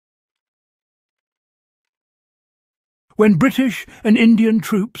When British and Indian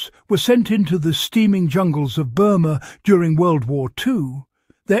troops were sent into the steaming jungles of Burma during World War II,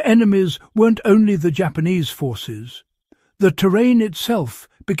 their enemies weren't only the Japanese forces. The terrain itself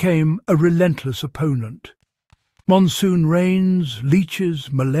became a relentless opponent. Monsoon rains,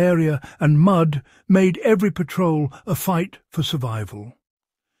 leeches, malaria and mud made every patrol a fight for survival.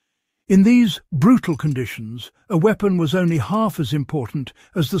 In these brutal conditions, a weapon was only half as important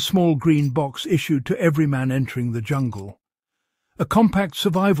as the small green box issued to every man entering the jungle. A compact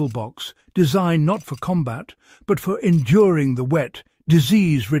survival box designed not for combat, but for enduring the wet,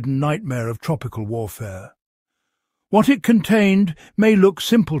 disease-ridden nightmare of tropical warfare. What it contained may look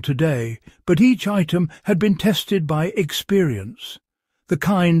simple today, but each item had been tested by experience, the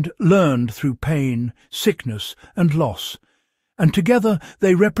kind learned through pain, sickness and loss, and together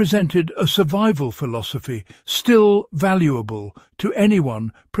they represented a survival philosophy still valuable to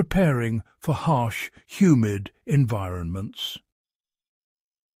anyone preparing for harsh, humid environments.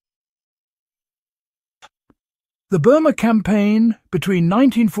 The Burma Campaign between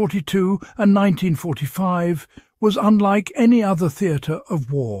 1942 and 1945 was unlike any other theatre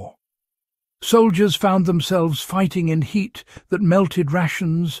of war. Soldiers found themselves fighting in heat that melted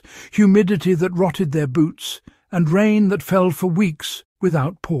rations, humidity that rotted their boots, and rain that fell for weeks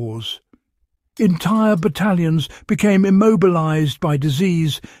without pause. Entire battalions became immobilized by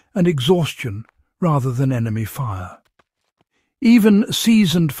disease and exhaustion rather than enemy fire. Even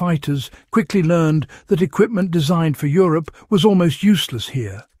seasoned fighters quickly learned that equipment designed for Europe was almost useless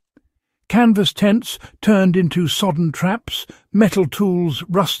here. Canvas tents turned into sodden traps, metal tools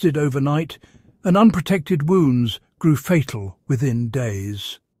rusted overnight, and unprotected wounds grew fatal within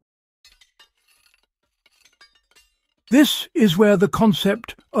days. This is where the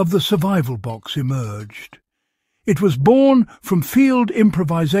concept of the survival box emerged. It was born from field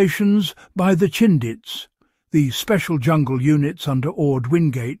improvisations by the Chindits, the special jungle units under Ord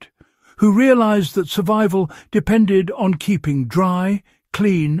Wingate, who realized that survival depended on keeping dry,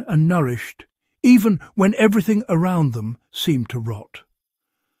 clean and nourished, even when everything around them seemed to rot.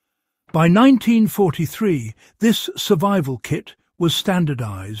 By 1943, this survival kit was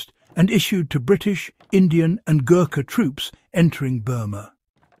standardized and issued to British, Indian and Gurkha troops entering Burma.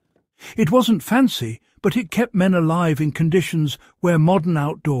 It wasn't fancy, but it kept men alive in conditions where modern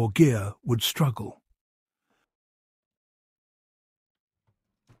outdoor gear would struggle.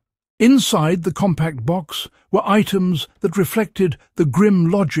 Inside the compact box were items that reflected the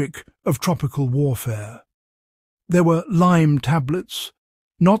grim logic of tropical warfare. There were lime tablets,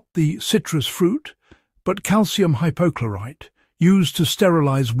 not the citrus fruit, but calcium hypochlorite, used to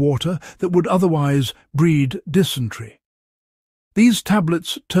sterilize water that would otherwise breed dysentery. These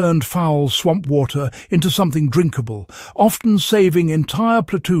tablets turned foul swamp water into something drinkable, often saving entire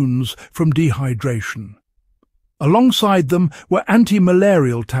platoons from dehydration. Alongside them were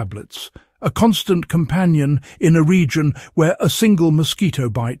anti-malarial tablets, a constant companion in a region where a single mosquito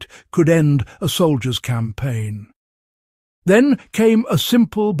bite could end a soldier's campaign. Then came a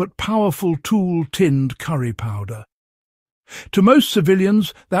simple but powerful tool-tinned curry powder. To most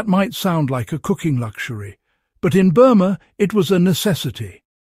civilians, that might sound like a cooking luxury, but in Burma it was a necessity.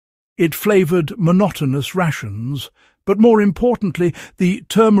 It flavoured monotonous rations, but more importantly, the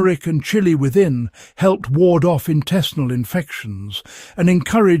turmeric and chili within helped ward off intestinal infections and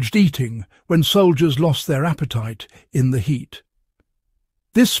encouraged eating when soldiers lost their appetite in the heat.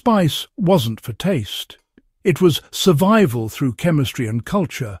 This spice wasn't for taste. It was survival through chemistry and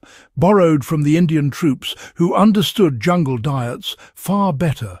culture, borrowed from the Indian troops who understood jungle diets far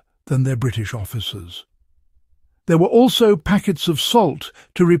better than their British officers. There were also packets of salt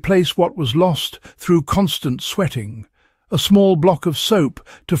to replace what was lost through constant sweating, a small block of soap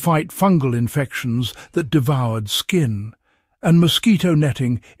to fight fungal infections that devoured skin, and mosquito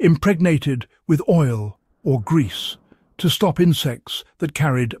netting impregnated with oil or grease to stop insects that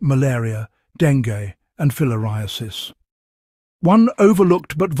carried malaria, dengue and filariasis. One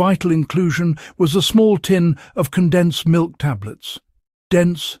overlooked but vital inclusion was a small tin of condensed milk tablets.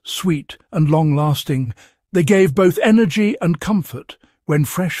 Dense, sweet and long-lasting, they gave both energy and comfort when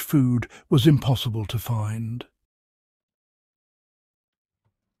fresh food was impossible to find.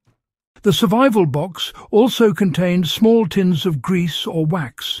 The survival box also contained small tins of grease or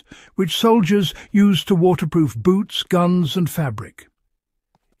wax, which soldiers used to waterproof boots, guns and fabric.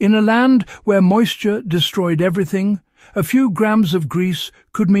 In a land where moisture destroyed everything, a few grams of grease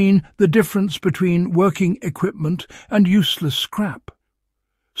could mean the difference between working equipment and useless scrap.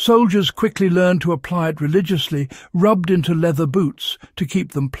 Soldiers quickly learned to apply it religiously, rubbed into leather boots to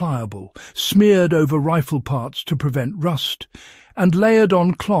keep them pliable, smeared over rifle parts to prevent rust, and layered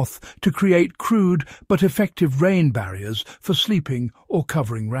on cloth to create crude but effective rain barriers for sleeping or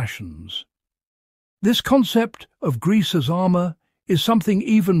covering rations. This concept of grease as armour is something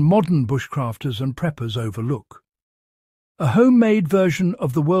even modern bushcrafters and preppers overlook. A homemade version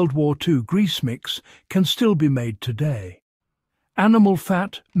of the World War II grease mix can still be made today. Animal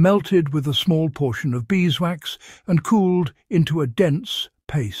fat melted with a small portion of beeswax and cooled into a dense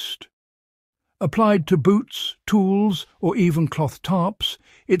paste. Applied to boots, tools, or even cloth tarps,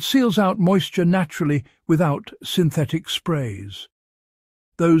 it seals out moisture naturally without synthetic sprays.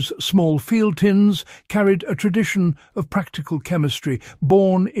 Those small field tins carried a tradition of practical chemistry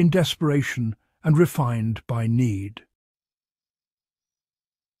born in desperation and refined by need.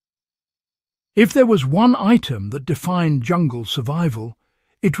 If there was one item that defined jungle survival,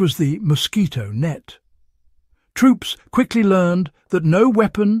 it was the mosquito net. Troops quickly learned that no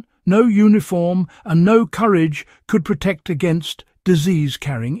weapon, no uniform, and no courage could protect against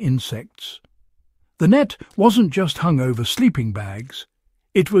disease-carrying insects. The net wasn't just hung over sleeping bags,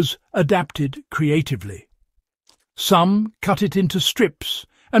 it was adapted creatively. Some cut it into strips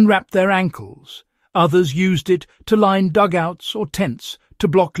and wrapped their ankles, others used it to line dugouts or tents to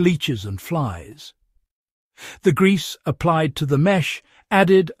block leeches and flies. The grease applied to the mesh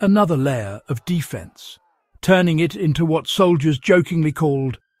added another layer of defense, turning it into what soldiers jokingly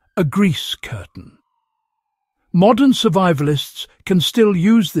called a grease curtain. Modern survivalists can still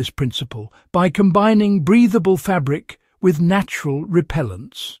use this principle by combining breathable fabric with natural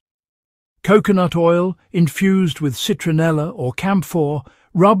repellents. Coconut oil infused with citronella or camphor,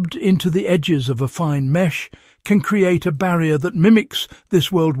 rubbed into the edges of a fine mesh, can create a barrier that mimics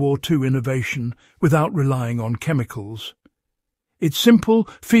this World War II innovation without relying on chemicals. It's simple,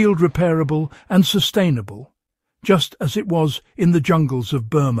 field repairable and sustainable, just as it was in the jungles of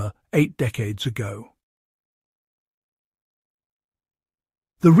Burma 8 decades ago.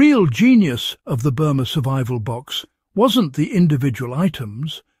 The real genius of the Burma Survival Box wasn't the individual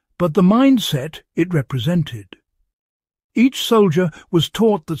items, but the mindset it represented. Each soldier was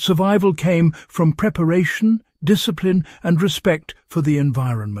taught that survival came from preparation, discipline and respect for the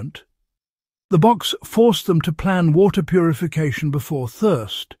environment. The box forced them to plan water purification before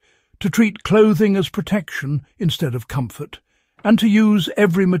thirst, to treat clothing as protection instead of comfort, and to use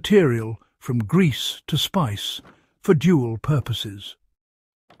every material, from grease to spice, for dual purposes.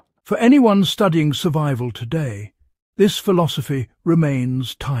 For anyone studying survival today, this philosophy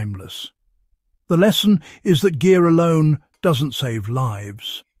remains timeless. The lesson is that gear alone doesn't save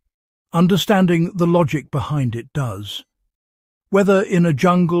lives. Understanding the logic behind it does. Whether in a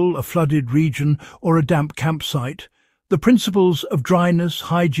jungle, a flooded region, or a damp campsite, the principles of dryness,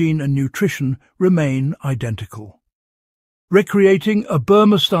 hygiene and nutrition remain identical. Recreating a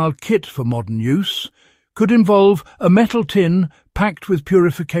Burma-style kit for modern use could involve a metal tin packed with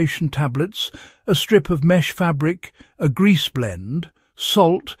purification tablets, a strip of mesh fabric, a grease blend,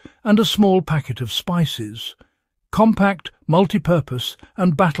 salt and a small packet of spices, compact, multi-purpose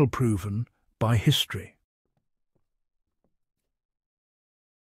and battle-proven by history.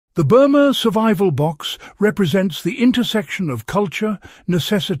 The Burma Survival Box represents the intersection of culture,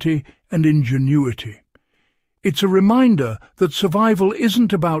 necessity and ingenuity. It's a reminder that survival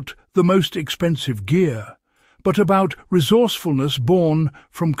isn't about the most expensive gear, but about resourcefulness born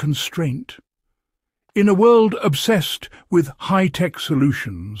from constraint. In a world obsessed with high-tech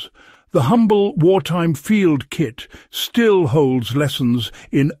solutions, the humble wartime field kit still holds lessons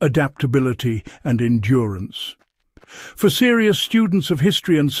in adaptability and endurance. For serious students of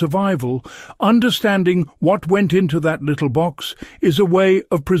history and survival, understanding what went into that little box is a way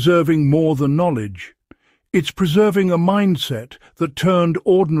of preserving more than knowledge. It's preserving a mindset that turned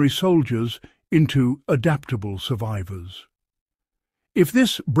ordinary soldiers into adaptable survivors. If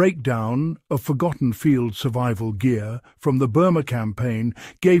this breakdown of forgotten field survival gear from the Burma campaign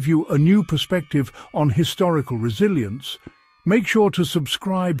gave you a new perspective on historical resilience, make sure to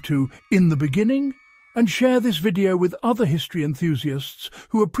subscribe to In the Beginning and share this video with other history enthusiasts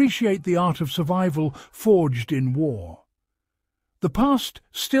who appreciate the art of survival forged in war. The past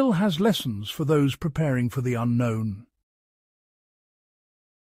still has lessons for those preparing for the unknown.